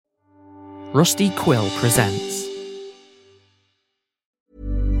Rusty Quill presents.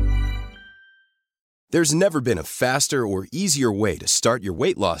 There's never been a faster or easier way to start your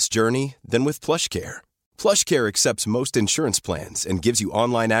weight loss journey than with PlushCare. PlushCare accepts most insurance plans and gives you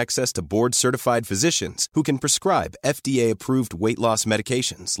online access to board-certified physicians who can prescribe FDA-approved weight loss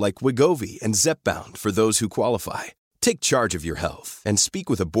medications like Wegovy and Zepbound for those who qualify. Take charge of your health and speak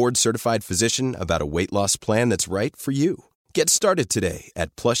with a board-certified physician about a weight loss plan that's right for you. Get started today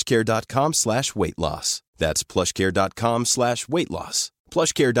at plushcare.com/weight loss. That's plushcare.com/weight loss.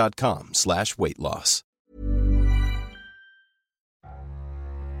 plushcare.com/weight loss.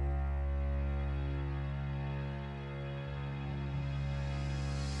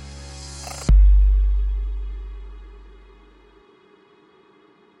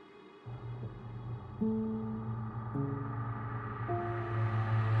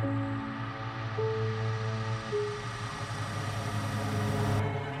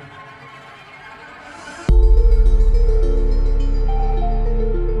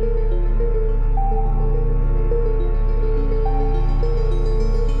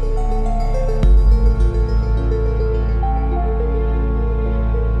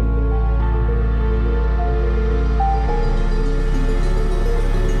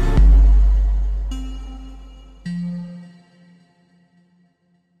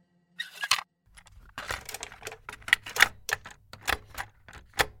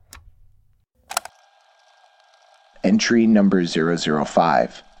 Entry number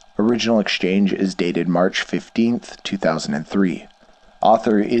 005. Original exchange is dated March 15th, 2003.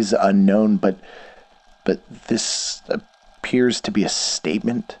 Author is unknown, but this appears to be a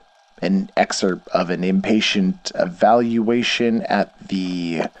statement, an excerpt of an inpatient evaluation at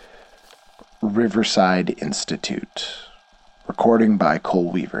the Riverside Institute. Recording by Cole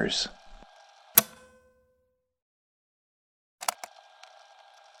Weavers.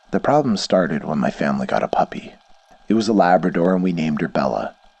 The problem started when my family got a puppy. It was a Labrador and we named her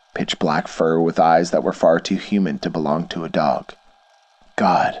Bella. Pitch black fur with eyes that were far too human to belong to a dog.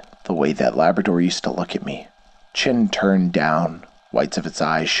 God, the way that Labrador used to look at me. Chin turned down, whites of its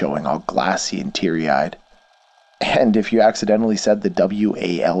eyes showing all glassy and teary-eyed. And if you accidentally said the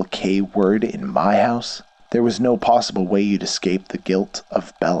W-A-L-K word in my house, there was no possible way you'd escape the guilt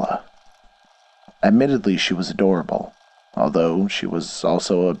of Bella. Admittedly, she was adorable, although she was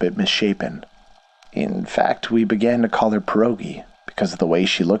also a bit misshapen. In fact, we began to call her Perogi, because of the way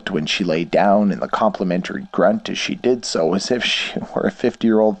she looked when she lay down and the complimentary grunt as she did so, as if she were a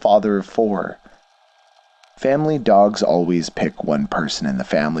 50-year-old father of 4. Family dogs always pick one person in the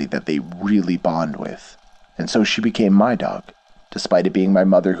family that they really bond with, and so she became my dog, despite it being my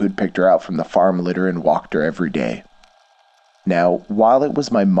mother who'd picked her out from the farm litter and walked her every day. Now, while it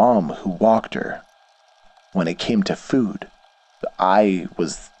was my mom who walked her, when it came to food, I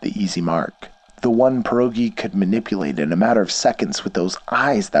was the easy mark. The one Perogi could manipulate in a matter of seconds with those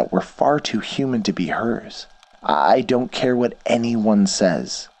eyes that were far too human to be hers. I don't care what anyone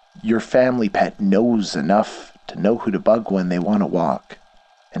says. Your family pet knows enough to know who to bug when they want to walk,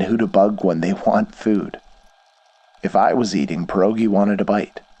 and who to bug when they want food. If I was eating, Perogi wanted a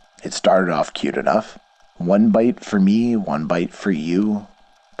bite. It started off cute enough. One bite for me, one bite for you.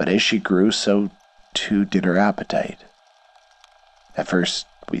 But as she grew, so too did her appetite. At first,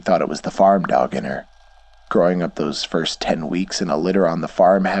 we thought it was the farm dog in her. Growing up those first 10 weeks in a litter on the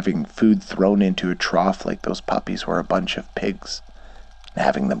farm, having food thrown into a trough like those puppies were a bunch of pigs, and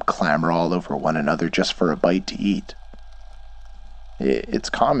having them clamber all over one another just for a bite to eat. It's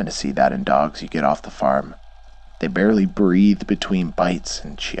common to see that in dogs you get off the farm. They barely breathe between bites,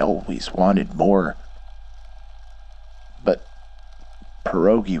 and she always wanted more. But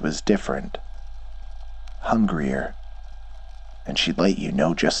Perogi was different. Hungrier. And she'd let you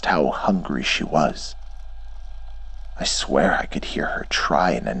know just how hungry she was. I swear I could hear her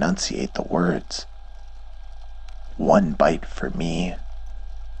try and enunciate the words. One bite for me,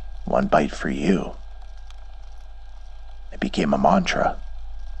 one bite for you. It became a mantra.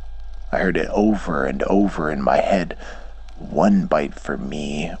 I heard it over and over in my head. One bite for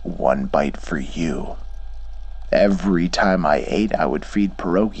me, one bite for you. Every time I ate, I would feed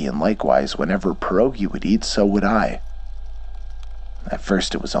Perogi, and likewise, whenever Perogi would eat, so would I. At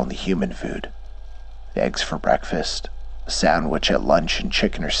first it was only human food. Eggs for breakfast, a sandwich at lunch, and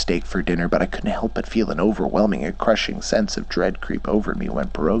chicken or steak for dinner, but I couldn't help but feel an overwhelming and crushing sense of dread creep over me when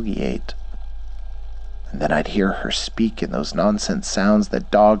Perogi ate. And then I'd hear her speak in those nonsense sounds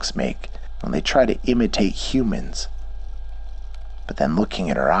that dogs make when they try to imitate humans. But then looking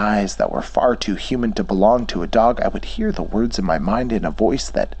at her eyes that were far too human to belong to a dog, I would hear the words in my mind in a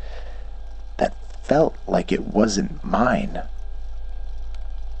voice that felt like it wasn't mine.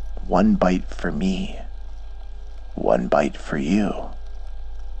 One bite for me, one bite for you.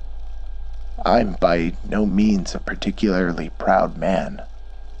 I'm by no means a particularly proud man,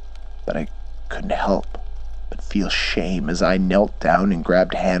 but I couldn't help but feel shame as I knelt down and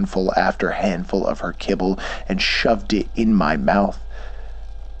grabbed handful after handful of her kibble and shoved it in my mouth.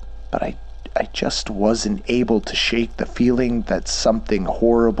 But I just wasn't able to shake the feeling that something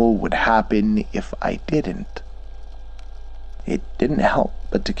horrible would happen if I didn't. It didn't help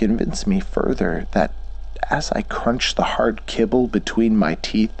but to convince me further that as I crunched the hard kibble between my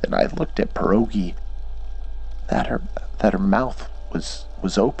teeth and I looked at Perogi, that her mouth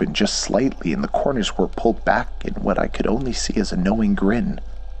was open just slightly and the corners were pulled back in what I could only see as a knowing grin.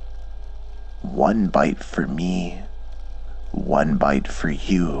 One bite for me, one bite for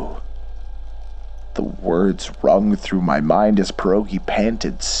you. The words rung through my mind as Perogi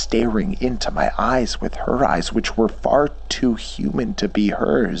panted, staring into my eyes with her eyes, which were far too human to be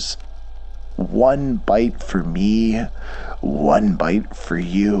hers. One bite for me, one bite for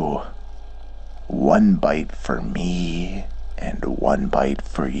you. One bite for me, and one bite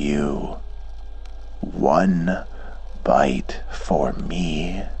for you. One bite for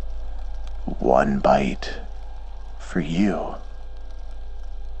me, one bite for you.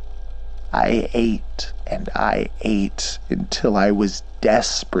 I ate and I ate until I was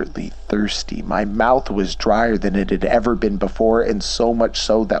desperately thirsty. My mouth was drier than it had ever been before, and so much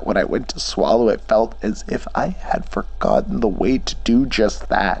so that when I went to swallow, it felt as if I had forgotten the way to do just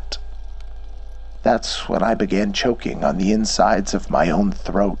that. That's when I began choking on the insides of my own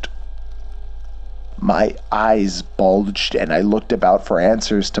throat. My eyes bulged, and I looked about for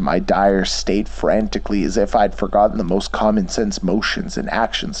answers to my dire state frantically, as if I'd forgotten the most common-sense motions and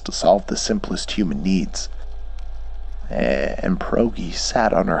actions to solve the simplest human needs. And Perogi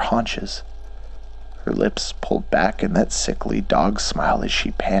sat on her haunches, her lips pulled back in that sickly dog smile as she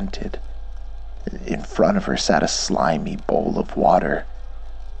panted. In front of her sat a slimy bowl of water.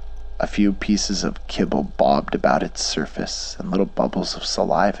 A few pieces of kibble bobbed about its surface, and little bubbles of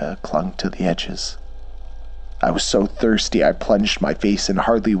saliva clung to the edges. I was so thirsty I plunged my face in,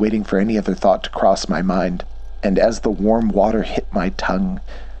 hardly waiting for any other thought to cross my mind, and as the warm water hit my tongue,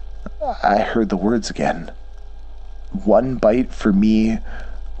 I heard the words again. One bite for me,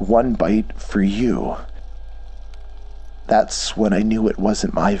 one bite for you. That's when I knew it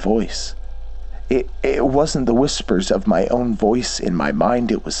wasn't my voice. It wasn't the whispers of my own voice in my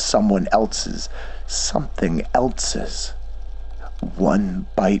mind, it was someone else's, something else's. One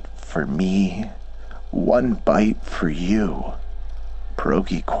bite for me, one bite for you.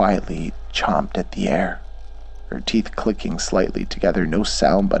 Perogi quietly chomped at the air, her teeth clicking slightly together, no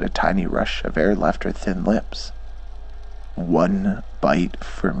sound but a tiny rush of air left her thin lips. One bite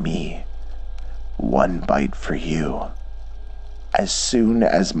for me, one bite for you. As soon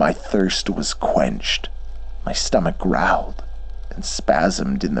as my thirst was quenched, my stomach growled and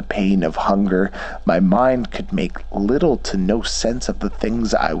spasmed in the pain of hunger. My mind could make little to no sense of the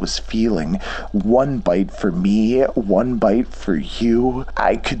things I was feeling. One bite for me, one bite for you.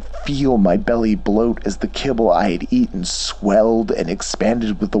 I could feel my belly bloat as the kibble I had eaten swelled and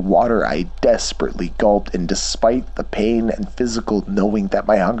expanded with the water I desperately gulped, and despite the pain and physical knowing that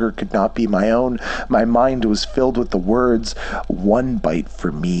my hunger could not be my own, my mind was filled with the words, one bite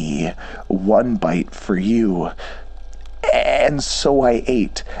for me, one bite for you. And so I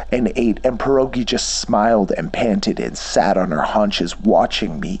ate, and Perogi just smiled and panted and sat on her haunches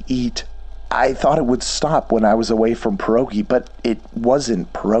watching me eat. I thought it would stop when I was away from Perogi, but it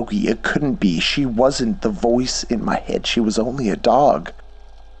wasn't Perogi. It couldn't be. She wasn't the voice in my head. She was only a dog.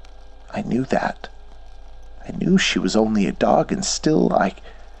 I knew that. I knew she was only a dog, and still I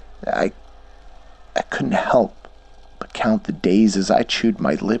couldn't help but count the days as I chewed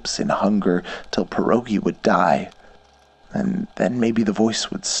my lips in hunger till Perogi would die. And then maybe the voice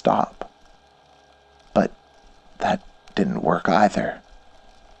would stop. But that didn't work either.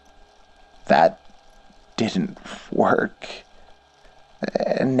 That didn't work.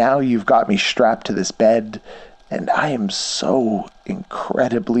 And now you've got me strapped to this bed, and I am so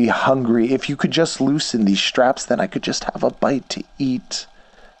incredibly hungry. If you could just loosen these straps, then I could just have a bite to eat.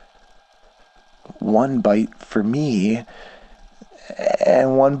 One bite for me,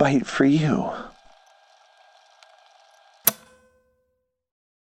 and one bite for you.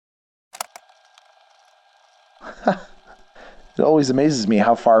 It always amazes me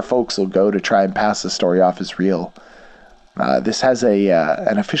how far folks will go to try and pass a story off as real. This has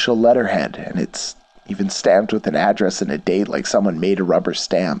an official letterhead, and it's even stamped with an address and a date like someone made a rubber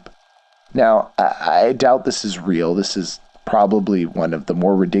stamp. Now, I doubt this is real. This is probably one of the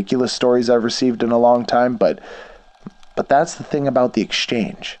more ridiculous stories I've received in a long time, but that's the thing about the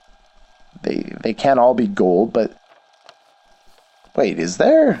exchange. They can't all be gold, but... Wait, is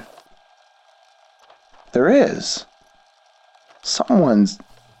there? There is. Someone's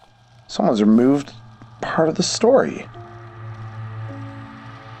removed part of the story.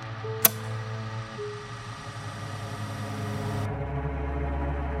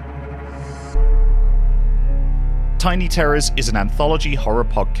 Tiny Terrors is an anthology horror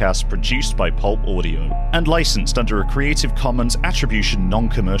podcast produced by Pulp Audio and licensed under a Creative Commons Attribution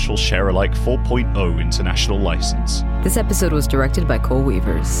Non-Commercial Share-alike 4.0 international license. This episode was directed by Cole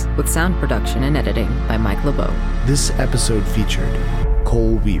Weavers, with sound production and editing by Mike LeBeau. This episode featured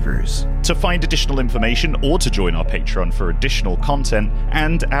Cole Weavers. To find additional information or to join our Patreon for additional content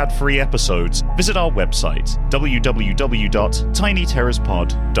and ad-free episodes, visit our website,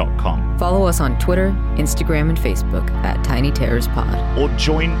 www.tinyterrorspod.com. Follow us on Twitter, Instagram, and Facebook at Tiny Terrors Pod. Or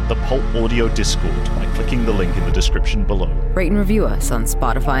join the Pulp Audio Discord by clicking the link in the description below. Rate and review us on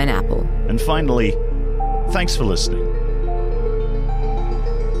Spotify and Apple. And finally, thanks for listening.